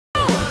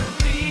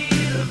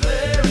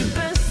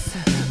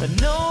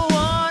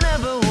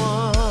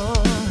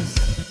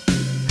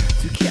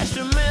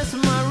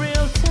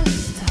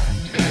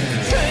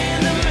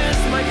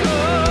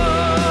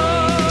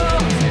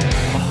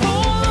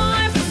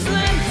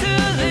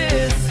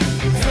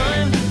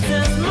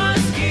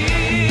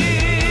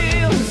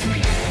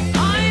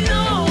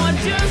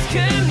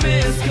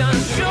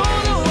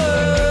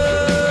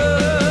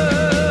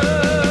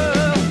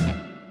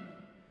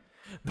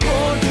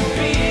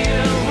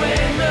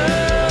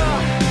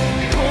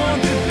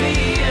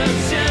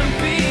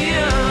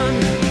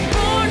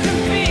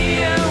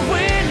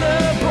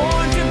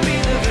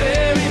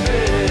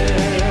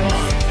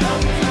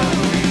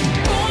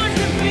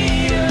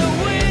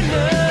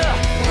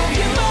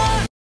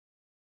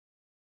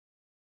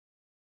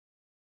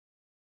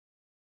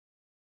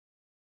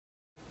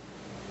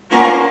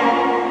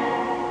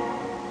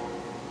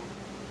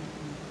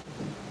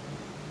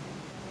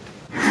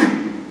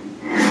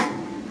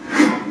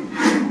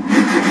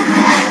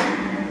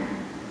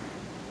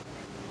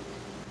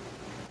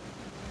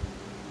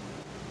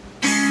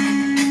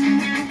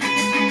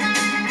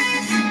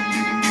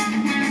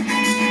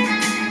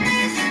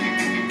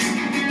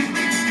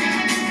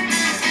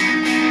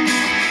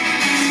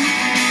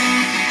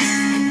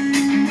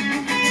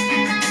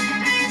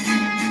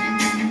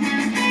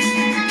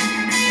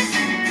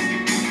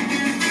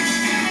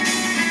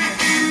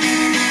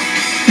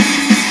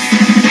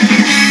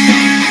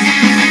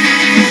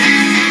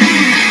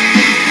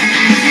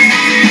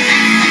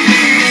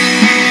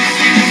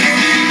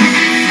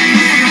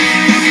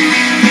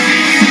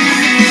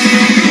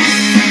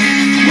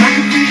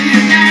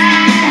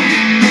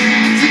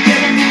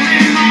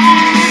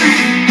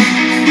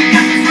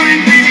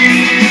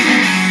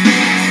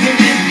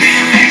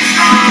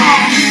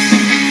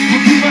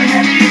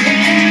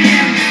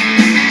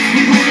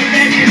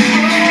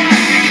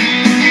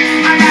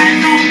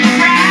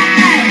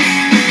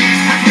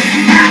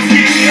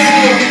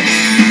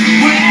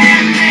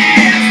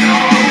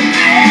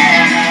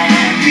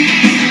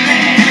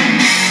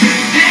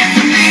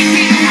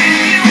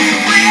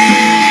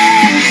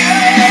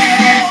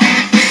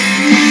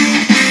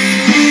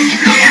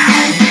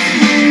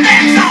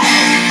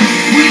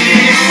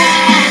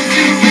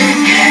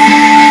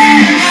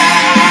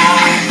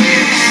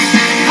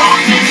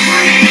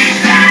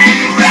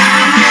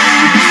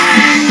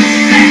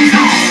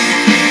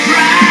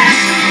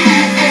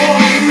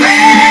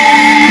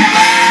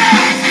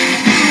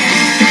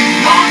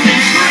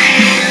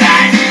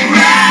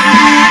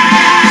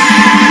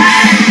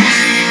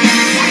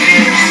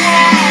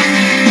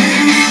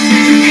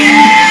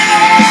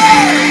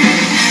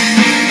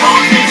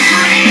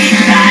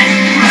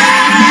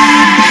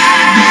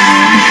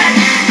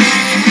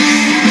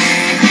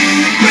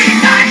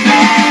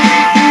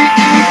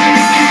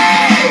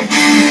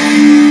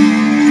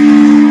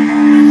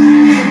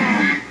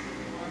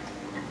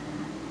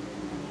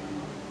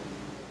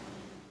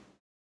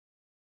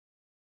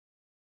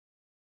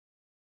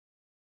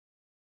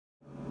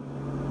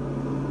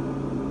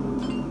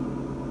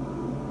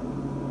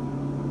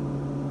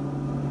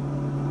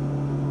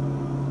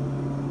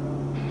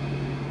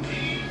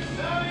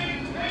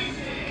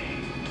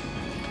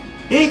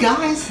Hey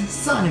guys,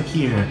 Sonic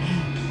here.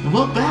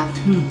 Welcome back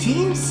to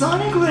Team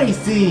Sonic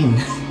Racing.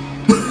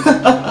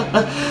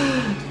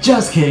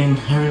 Just kidding,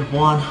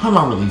 everyone. I'm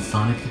not really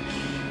Sonic.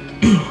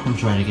 I'm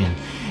trying again.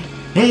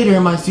 Hey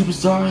there, my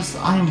superstars.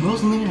 I'm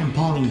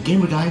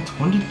Rosalina&PaulineGamerGuy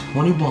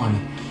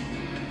 2021,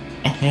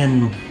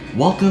 and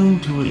welcome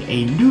to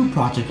a new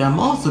project I'm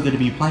also going to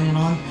be planning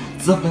on.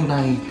 Something that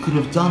I could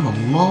have done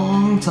a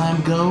long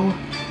time ago.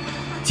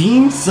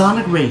 Team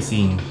Sonic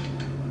Racing.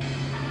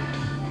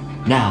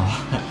 Now,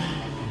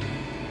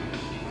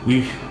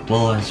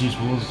 as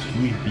usual,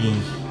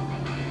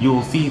 you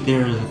will see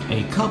there's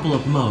a couple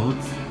of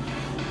modes.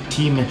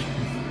 Team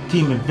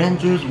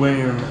Adventures,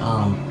 where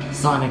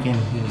Sonic and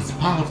his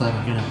pals are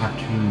gonna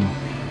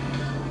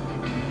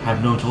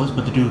have no choice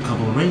but to do a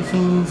couple of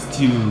racings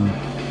to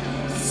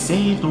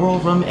save the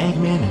world from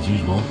Eggman, as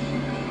usual.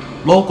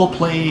 Local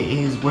play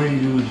is where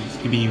you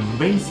can be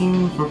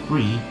racing for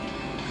free.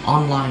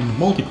 Online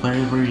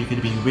multiplayer, where you're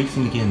gonna be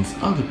racing against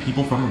other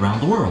people from around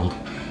the world.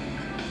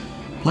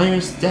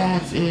 Player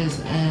stats is,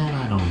 and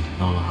I don't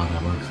know how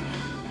that works.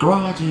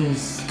 Garage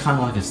is kind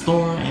of like a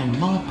store, and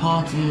mod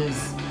pods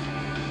is,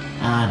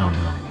 I don't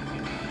know.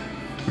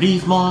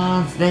 These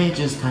mods, they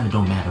just kind of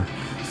don't matter.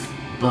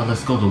 But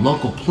let's go to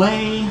local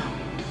play.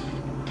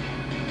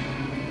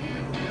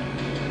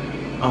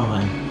 Oh,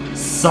 and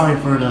sorry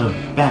for the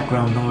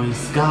background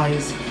noise,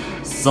 guys.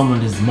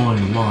 Someone is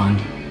mowing the lawn.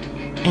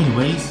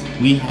 Anyways,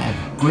 we have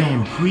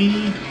Grand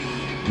Prix,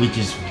 which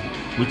is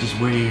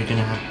where you're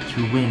gonna have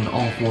to win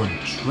all 4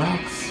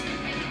 tracks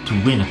to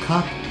win a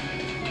cup.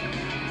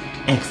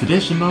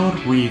 Exhibition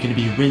mode, where you're gonna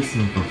be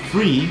racing for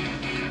free.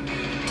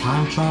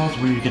 Time trials,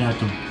 where you're gonna have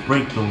to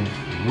break the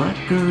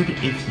record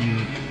if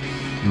you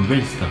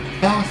race the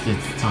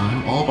fastest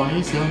time all by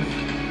yourself.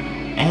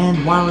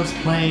 And wireless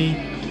play,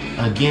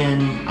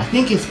 again, I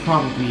think it's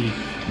probably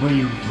where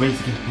you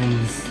race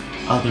against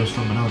others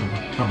from around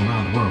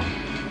the world.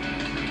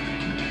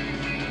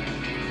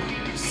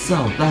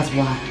 So that's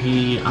why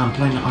I'm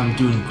planning on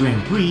doing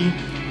Grand Prix,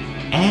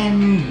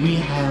 and we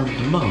have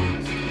the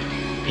modes.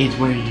 It's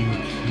where you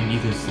can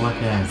either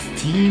select as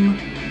team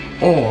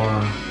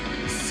or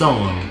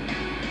solo.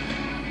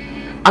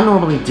 I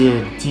normally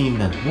did team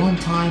at one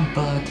time,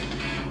 but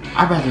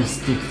I'd rather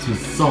stick to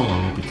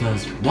solo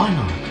because why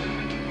not?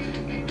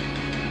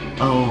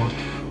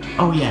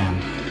 Oh yeah,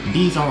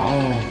 these are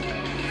all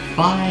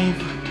 5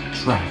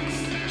 tracks.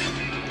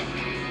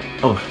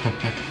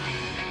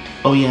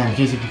 Oh yeah, in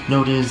case you've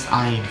noticed,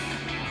 I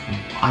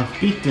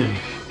beat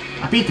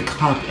the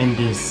cup in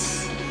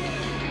this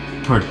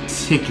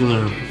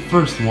particular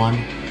first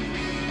one.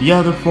 The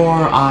other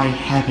 4 I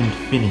haven't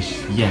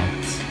finished yet.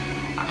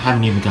 I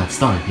haven't even got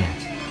started yet.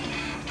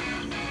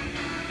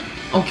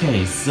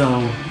 Okay,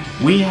 so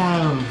we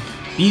have,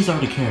 these are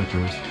the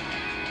characters.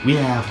 We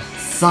have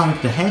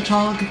Sonic the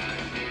Hedgehog,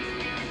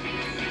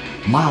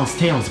 Miles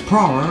Tails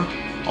Prowler,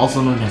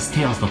 also known as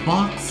Tails the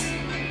Fox,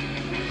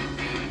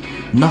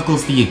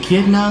 Knuckles the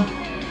Echidna,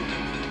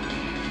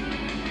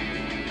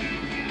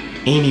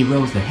 Amy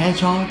Rose the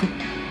Hedgehog,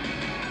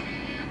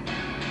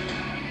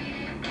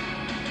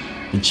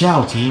 the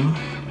Chow Team,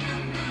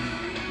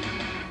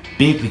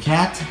 Big the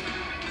Cat,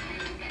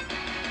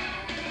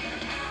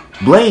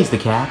 Blaze the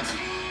Cat,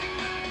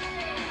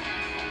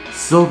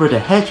 Silver the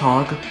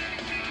Hedgehog,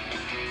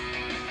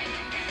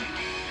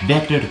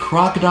 Vector the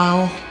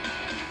Crocodile,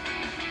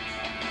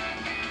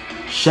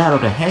 Shadow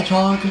the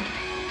Hedgehog,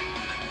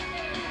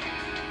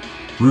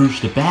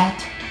 Rouge the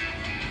Bat,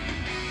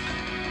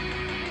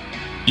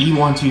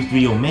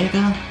 E123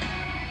 Omega,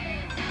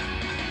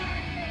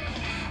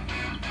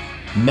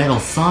 Metal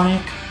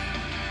Sonic,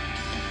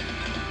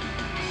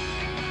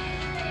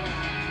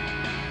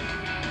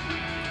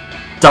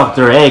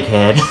 Dr.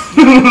 Egghead,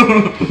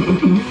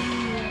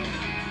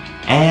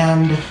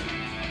 and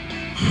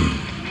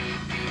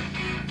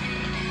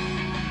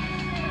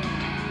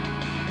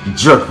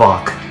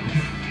Jerkbach.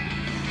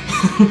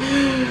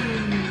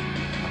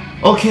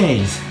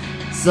 Okay,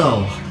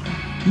 so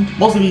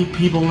most of you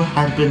people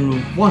have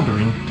been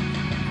wondering.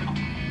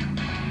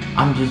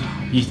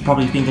 You're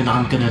probably thinking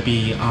I'm gonna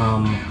be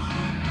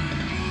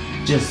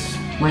just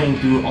playing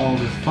through all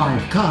the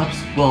 5 cups.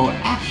 Well,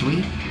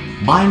 actually,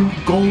 my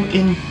goal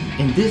in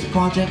this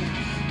project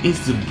is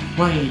to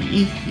play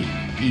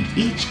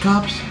each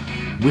cups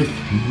with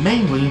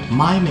mainly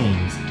my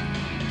mains.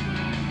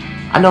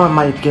 I know I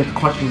might get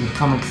questions in the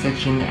comment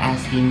section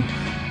asking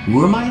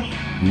who are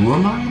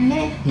my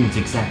mains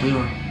exactly,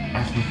 or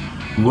asking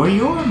who are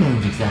your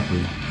mains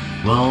exactly.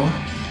 Well,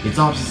 it's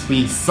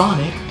obviously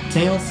Sonic,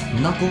 Tails,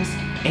 Knuckles,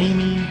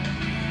 Amy,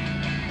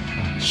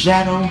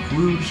 Shadow,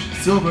 Rouge,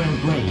 Silver,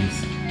 and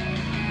Blaze.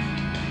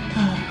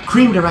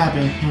 Cream the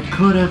Rabbit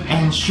could have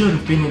and should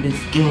have been in this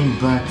game,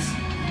 but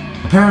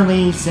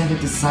apparently Sega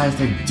decides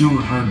to do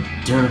her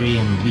dirty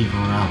and leave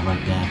her out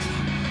like that.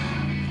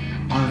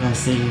 All I gotta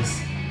say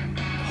is,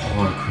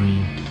 poor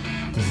Cream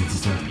doesn't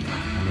deserve to be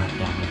left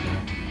out like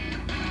that.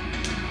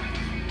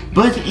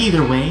 But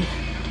either way,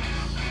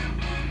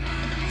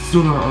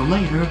 sooner or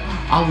later,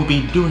 I will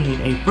be doing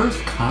a first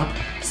cup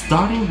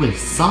starting with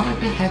Sonic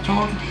the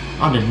Hedgehog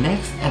on the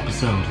next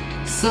episode.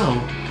 So,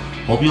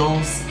 hope you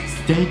all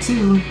stay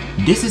tuned.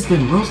 This has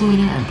been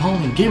Rosalina and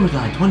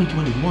PaulineGamerGuy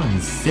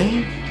 2021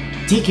 saying,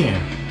 take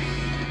care.